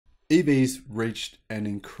EVs reached an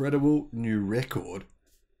incredible new record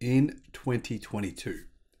in 2022.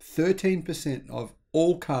 13% of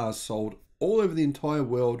all cars sold all over the entire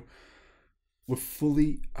world were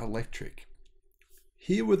fully electric.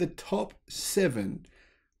 Here were the top 7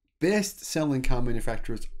 best-selling car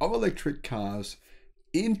manufacturers of electric cars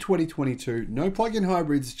in 2022. No plug-in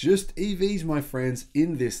hybrids, just EVs, my friends,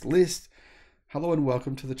 in this list. Hello and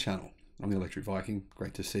welcome to the channel. I'm the Electric Viking.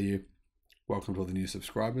 Great to see you. Welcome to all the new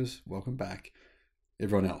subscribers. Welcome back.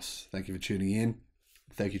 Everyone else, thank you for tuning in.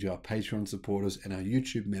 Thank you to our Patreon supporters and our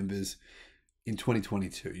YouTube members in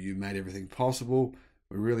 2022. You made everything possible.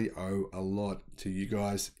 We really owe a lot to you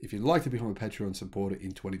guys. If you'd like to become a Patreon supporter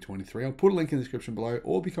in 2023, I'll put a link in the description below,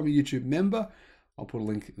 or become a YouTube member. I'll put a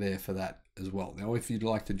link there for that as well. Now, if you'd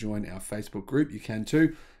like to join our Facebook group, you can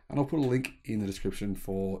too, and I'll put a link in the description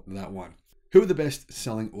for that one. Who are the best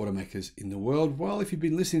selling automakers in the world? Well, if you've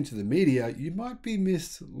been listening to the media, you might be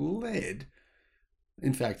misled.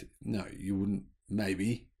 In fact, no, you wouldn't.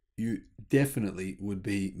 Maybe. You definitely would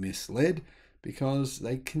be misled, because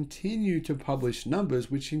they continue to publish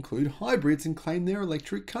numbers which include hybrids and claim they're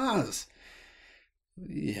electric cars.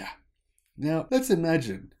 Yeah. Now, let's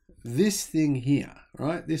imagine this thing here,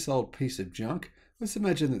 right? This old piece of junk. Let's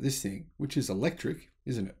imagine that this thing, which is electric,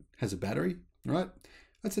 isn't it? Has a battery, right?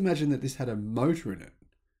 Let's imagine that this had a motor in it.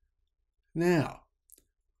 Now,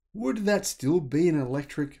 would that still be an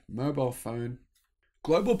electric mobile phone?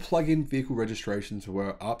 Global plug-in vehicle registrations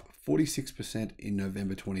were up 46% in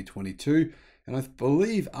November 2022, and I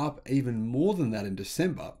believe up even more than that in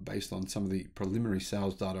December, based on some of the preliminary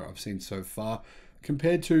sales data I've seen so far,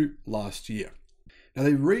 compared to last year. Now,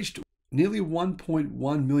 they reached nearly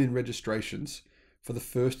 1.1 million registrations for the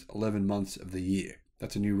first 11 months of the year.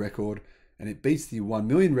 That's a new record, and it beats the 1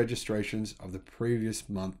 million registrations of the previous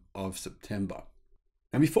month of September.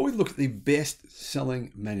 Now, before we look at the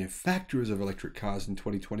best-selling manufacturers of electric cars in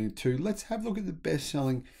 2022, let's have a look at the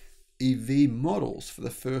best-selling EV models for the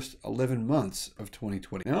first 11 months of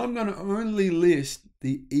 2020. Now, I'm going to only list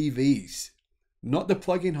the EVs, not the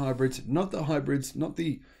plug-in hybrids, not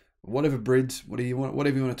the whatever brids,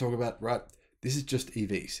 whatever you want to talk about, right? This is just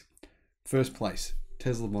EVs. First place,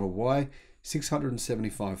 Tesla Model Y,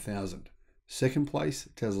 675,000. Second place,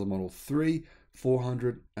 Tesla Model 3,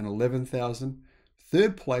 411,000.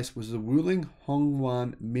 Third place was the Wuling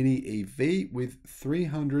Hongwan Mini EV with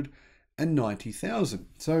 390,000.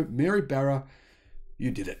 So Mary Barra,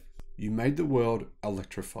 you did it. You made the world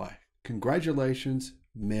electrify. Congratulations,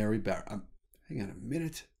 Mary Barra. Hang on a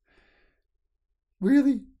minute.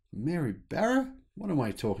 Really? Mary Barra? What am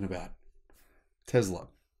I talking about? Tesla,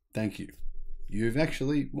 thank you. You've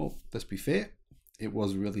actually, well, let's be fair, it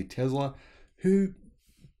was really Tesla who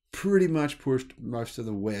pretty much pushed most of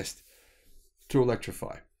the West to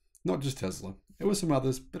electrify. Not just Tesla. There were some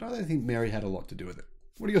others, but I don't think Mary had a lot to do with it.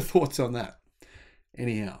 What are your thoughts on that?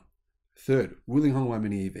 Anyhow, third, Wuling Hongwan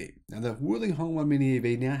Mini EV. Now, the Wuling Hongwan Mini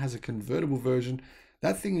EV now has a convertible version.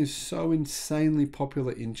 That thing is so insanely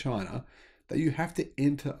popular in China that you have to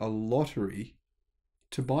enter a lottery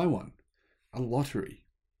to buy one. A lottery.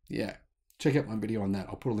 Yeah. Check out my video on that.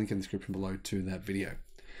 I'll put a link in the description below to that video.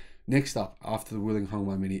 Next up, after the Wuling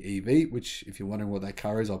Hongwan Mini EV, which if you're wondering what that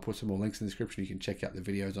car is, I'll put some more links in the description. You can check out the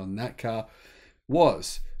videos on that car,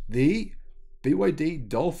 was the BYD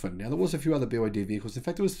Dolphin. Now, there was a few other BYD vehicles. In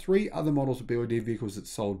fact, there was 3 other models of BYD vehicles that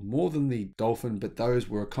sold more than the Dolphin, but those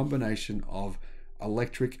were a combination of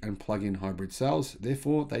electric and plug-in hybrid sales.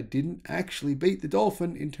 Therefore, they didn't actually beat the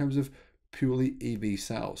Dolphin in terms of purely EV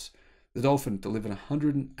sales. The Dolphin delivered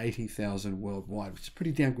 180,000 worldwide, which is a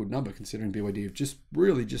pretty damn good number considering BYD have just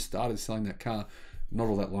started selling that car not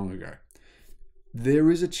all that long ago.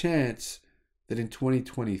 There is a chance that in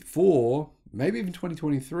 2024, maybe even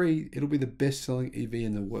 2023, it'll be the best-selling EV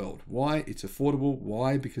in the world. Why? It's affordable.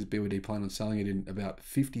 Why? Because BYD plan on selling it in about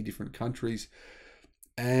 50 different countries.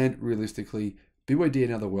 And realistically, BYD are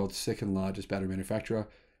now the world's second largest battery manufacturer.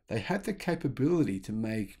 They have the capability to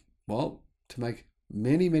make, well,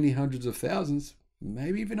 many, many hundreds of thousands,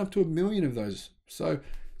 maybe even up to 1 million of those. So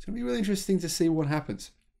it's going to be really interesting to see what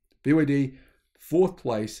happens. BYD, 4th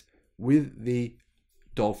place with the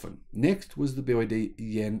Dolphin. Next was the BYD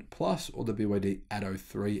Yen Plus, or the BYD Atto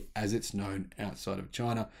 3, as it's known outside of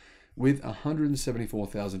China, with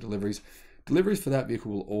 174,000 deliveries. Deliveries for that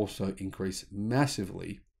vehicle will also increase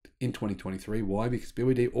massively in 2023. Why? Because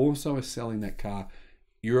BYD also is selling that car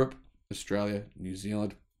Europe, Australia, New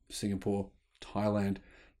Zealand, Singapore, Thailand,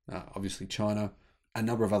 obviously China, a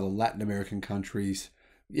number of other Latin American countries.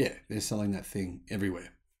 Yeah, they're selling that thing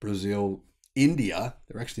everywhere. Brazil, India,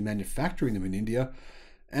 they're actually manufacturing them in India.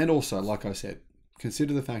 And also, like I said,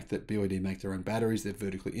 consider the fact that BYD make their own batteries, they're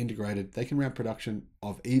vertically integrated, they can ramp production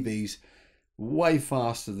of EVs way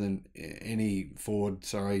faster than any Ford,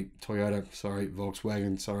 Toyota,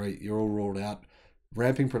 Volkswagen, you're all ruled out.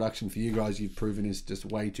 Ramping production for you guys, you've proven, is just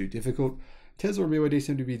way too difficult. Tesla and BYD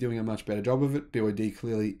seem to be doing a much better job of it. BYD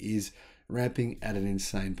clearly is ramping at an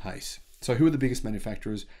insane pace. So who are the biggest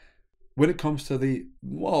manufacturers? When it comes to the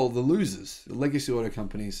losers, the legacy auto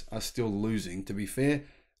companies are still losing. To be fair,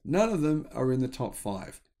 none of them are in the top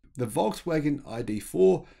 5. The Volkswagen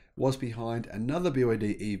ID.4 was behind another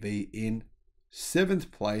BYD EV in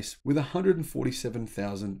 7th place with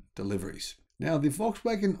 147,000 deliveries. Now, the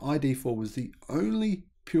Volkswagen ID.4 was the only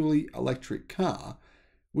purely electric car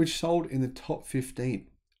which sold in the top 15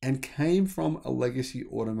 and came from a legacy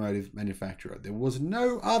automotive manufacturer. There was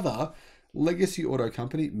no other legacy auto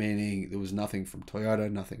company, meaning there was nothing from Toyota,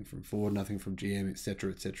 nothing from Ford, nothing from GM,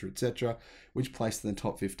 etc., etc., etc., which placed in the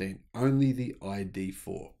top 15. Only the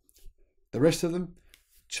ID.4. The rest of them,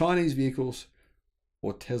 Chinese vehicles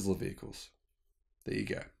or Tesla vehicles. There you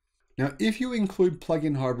go. Now, if you include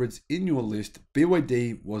plug-in hybrids in your list,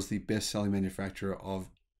 BYD was the best-selling manufacturer of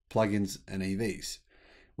plug-ins and EVs,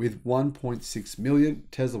 with 1.6 million,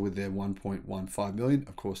 Tesla with their 1.15 million,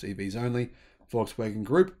 of course EVs only, Volkswagen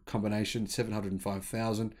Group, combination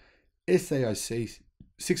 705,000, SAIC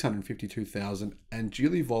 652,000, and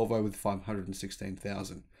Geely Volvo with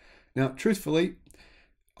 516,000. Now, truthfully,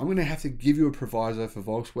 I'm going to have to give you a proviso for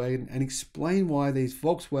Volkswagen and explain why these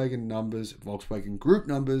Volkswagen numbers, Volkswagen Group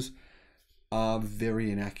numbers, are very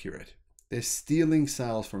inaccurate. They're stealing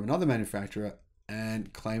sales from another manufacturer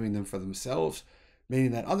and claiming them for themselves,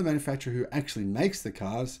 meaning that other manufacturer who actually makes the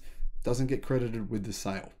cars doesn't get credited with the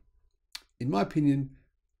sale. In my opinion,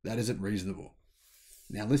 that isn't reasonable.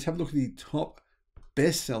 Now let's have a look at the top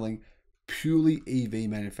best-selling purely EV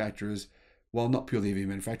manufacturers. Well, not purely EV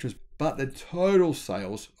manufacturers, but the total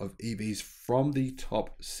sales of EVs from the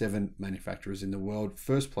top 7 manufacturers in the world.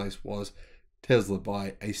 First place was Tesla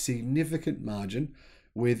by a significant margin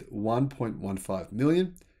with 1.15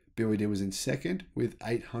 million. BYD was in second with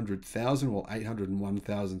 800,000, or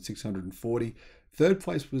 801,640. Third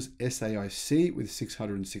place was SAIC with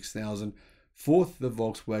 606,000. Fourth, the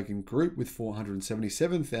Volkswagen Group with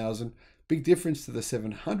 477,000. Big difference to the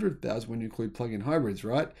 700,000 when you include plug-in hybrids,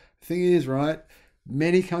 right? The thing is, right,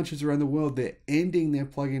 many countries around the world, they're ending their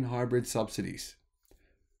plug-in hybrid subsidies.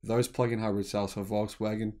 Those plug-in hybrid sales for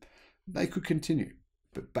Volkswagen, they could continue,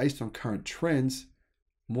 but based on current trends,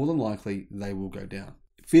 more than likely they will go down.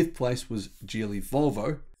 5th place was Geely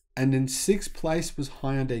Volvo, and in 6th place was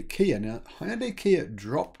Hyundai Kia. Now, Hyundai Kia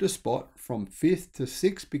dropped a spot from 5th to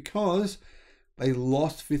 6th because they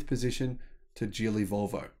lost 5th position to Geely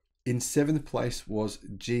Volvo. In 7th place was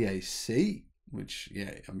GAC, which,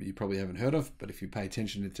 you probably haven't heard of, but if you pay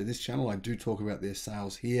attention to this channel, I do talk about their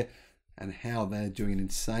sales here and how they're doing an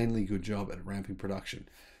insanely good job at ramping production.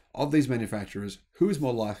 Of these manufacturers, who is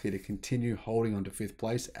more likely to continue holding on to 5th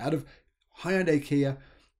place out of Hyundai Kia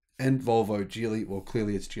and Volvo? Geely, well,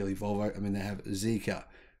 clearly it's Geely Volvo. I mean, they have Zeekr,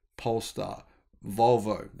 Polestar,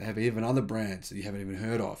 Volvo. They have even other brands that you haven't even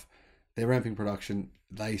heard of. They're ramping production,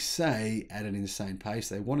 they say, at an insane pace.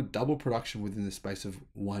 They want to double production within the space of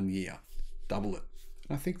 1 year. Double it.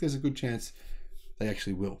 And I think there's a good chance they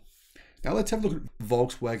actually will. Now let's have a look at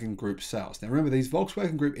Volkswagen Group sales. Now remember, these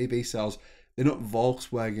Volkswagen Group EV sales, they're not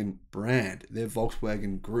Volkswagen brand, they're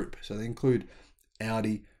Volkswagen Group. So they include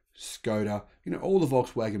Audi, Skoda, all the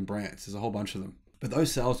Volkswagen brands. There's a whole bunch of them. But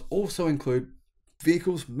those sales also include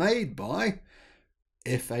vehicles made by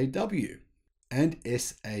FAW and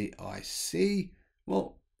SAIC.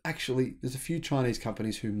 Well, actually, there's a few Chinese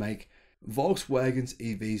companies who make Volkswagen's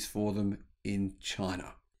EVs for them in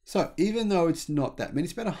China. So even though it's not that many,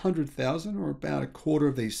 it's about 100,000 or about a quarter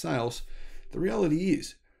of these sales, the reality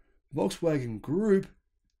is Volkswagen Group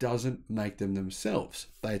doesn't make them themselves.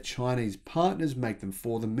 Their Chinese partners make them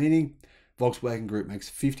for them, meaning Volkswagen Group makes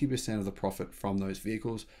 50% of the profit from those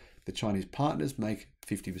vehicles. The Chinese partners make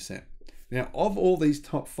 50%. Now, of all these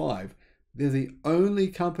top 5, they're the only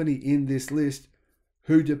company in this list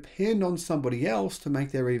who depend on somebody else to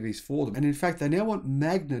make their EVs for them. And in fact, they now want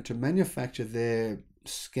Magna to manufacture their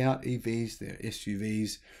Scout EVs, their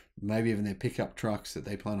SUVs, maybe even their pickup trucks that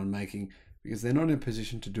they plan on making, because they're not in a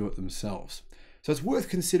position to do it themselves. So it's worth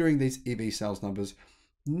considering these EV sales numbers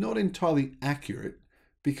not entirely accurate,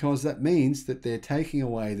 because that means that they're taking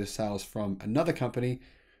away the sales from another company,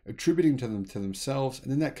 attributing to themselves,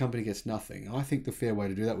 and then that company gets nothing. And I think the fair way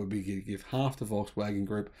to do that would be to give half to Volkswagen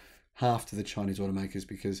Group, half to the Chinese automakers,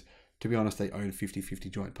 because to be honest, they own 50-50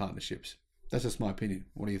 joint partnerships. That's just my opinion.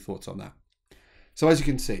 What are your thoughts on that? So as you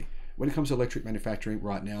can see, when it comes to electric manufacturing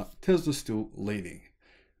right now, Tesla's still leading.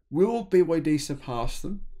 Will BYD surpass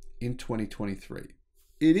them in 2023?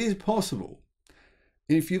 It is possible.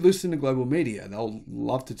 And if you listen to global media, they'll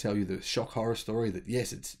love to tell you the shock horror story that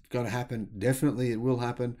yes, it's going to happen. Definitely it will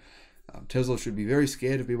happen. Tesla should be very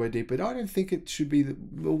scared of BYD, but I don't think it should be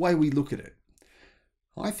the way we look at it.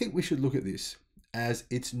 I think we should look at this as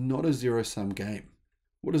it's not a zero-sum game.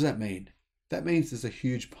 What does that mean? That means there's a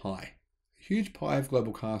huge pie of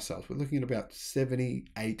global car sales. We're looking at about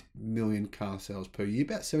 78 million car sales per year,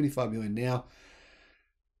 about 75 million now.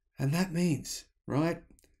 And that means, right,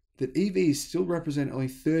 that EVs still represent only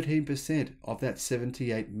 13% of that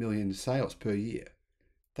 78 million sales per year.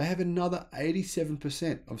 They have another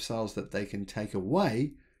 87% of sales that they can take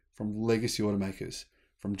away from legacy automakers,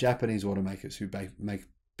 from Japanese automakers who make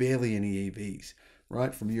barely any EVs,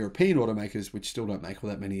 right? From European automakers, which still don't make all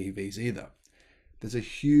that many EVs either. There's a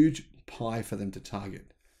huge pie for them to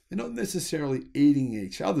target. They're not necessarily eating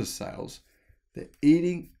each other's sales. They're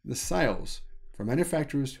eating the sales from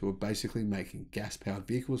manufacturers who are basically making gas-powered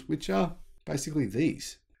vehicles, which are basically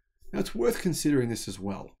these. Now, it's worth considering this as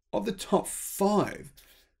well. Of the top 5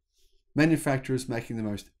 manufacturers making the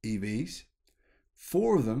most EVs,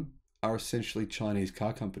 4 of them are essentially Chinese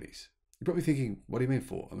car companies. You're probably thinking, what do you mean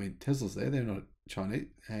 4? I mean, Tesla's there, they're not Chinese.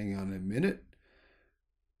 Hang on a minute.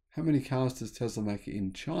 How many cars does Tesla make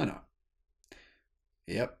in China?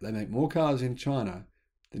 Yep, they make more cars in China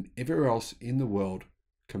than everywhere else in the world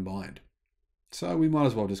combined. So we might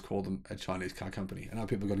as well just call them a Chinese car company. I know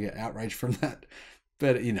people are going to get outraged from that,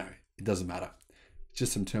 but you know, it doesn't matter. It's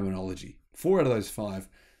just some terminology. 4 out of those 5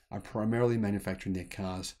 are primarily manufacturing their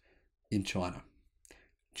cars in China.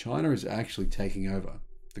 China is actually taking over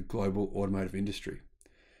the global automotive industry.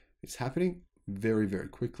 It's happening very, very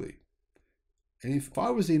quickly. And if I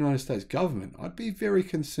was the United States government, I'd be very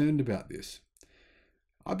concerned about this.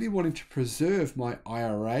 I'd be wanting to preserve my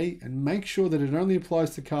IRA and make sure that it only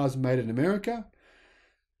applies to cars made in America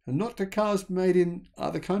and not to cars made in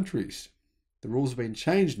other countries. The rules have been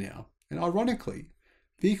changed now, and ironically,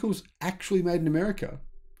 vehicles actually made in America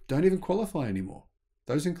don't even qualify anymore.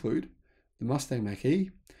 Those include the Mustang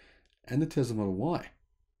Mach-E and the Tesla Model Y.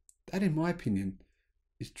 That, in my opinion,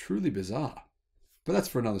 is truly bizarre. But that's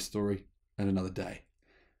for another story and another day.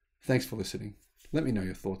 Thanks for listening. Let me know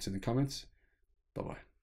your thoughts in the comments. Bye-bye.